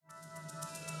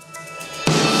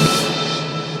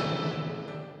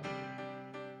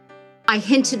I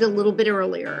hinted a little bit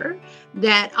earlier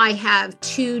that I have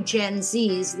two Gen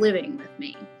Zs living with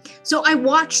me. So I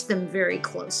watch them very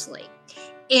closely.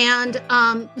 And,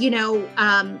 I'm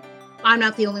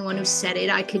not the only one who said it.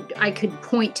 I could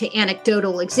point to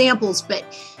anecdotal examples, but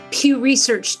Pew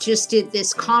Research just did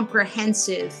this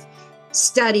comprehensive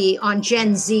study on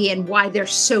Gen Z and why they're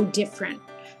so different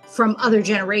from other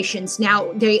generations.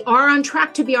 Now, they are on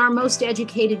track to be our most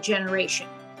educated generation.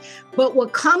 But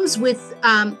what comes with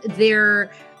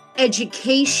their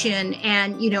education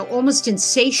and, almost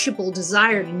insatiable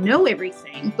desire to know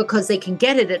everything because they can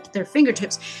get it at their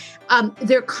fingertips,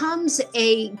 there comes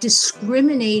a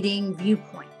discriminating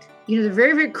viewpoint. They're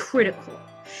very, very critical.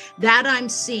 That I'm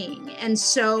seeing. And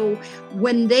so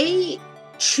when they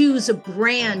choose a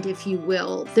brand, if you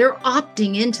will, they're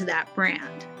opting into that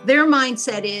brand. Their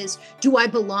mindset is, do I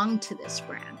belong to this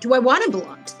brand? Do I want to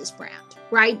belong to this brand?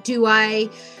 Right?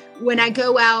 When I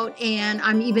go out and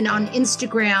I'm even on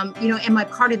Instagram, am I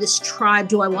part of this tribe?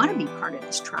 Do I want to be part of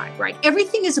this tribe? Right?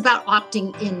 Everything is about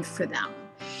opting in for them.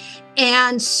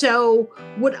 And so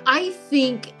what I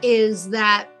think is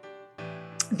that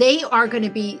they are going to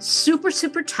be super,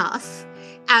 super tough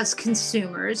as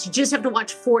consumers. You just have to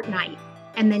watch Fortnite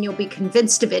and then you'll be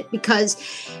convinced of it, because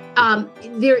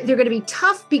they're going to be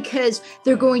tough because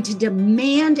they're going to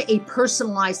demand a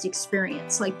personalized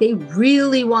experience. Like they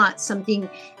really want something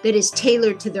that is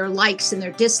tailored to their likes and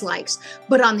their dislikes.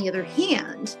 But on the other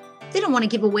hand, they don't want to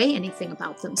give away anything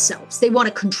about themselves. They want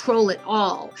to control it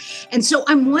all. And so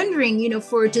I'm wondering,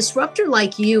 for a disruptor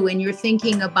like you, and you're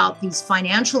thinking about these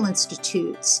financial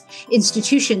institutions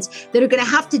that are going to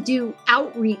have to do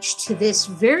outreach to this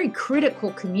very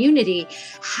critical community,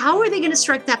 how are they going to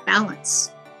strike that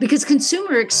balance? Because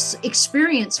consumer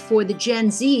experience for the Gen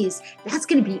Zs, that's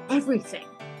going to be everything.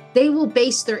 They will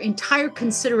base their entire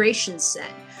consideration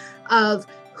set of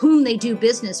whom they do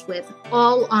business with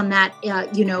all on that,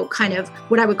 kind of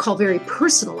what I would call very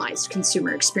personalized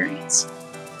consumer experience.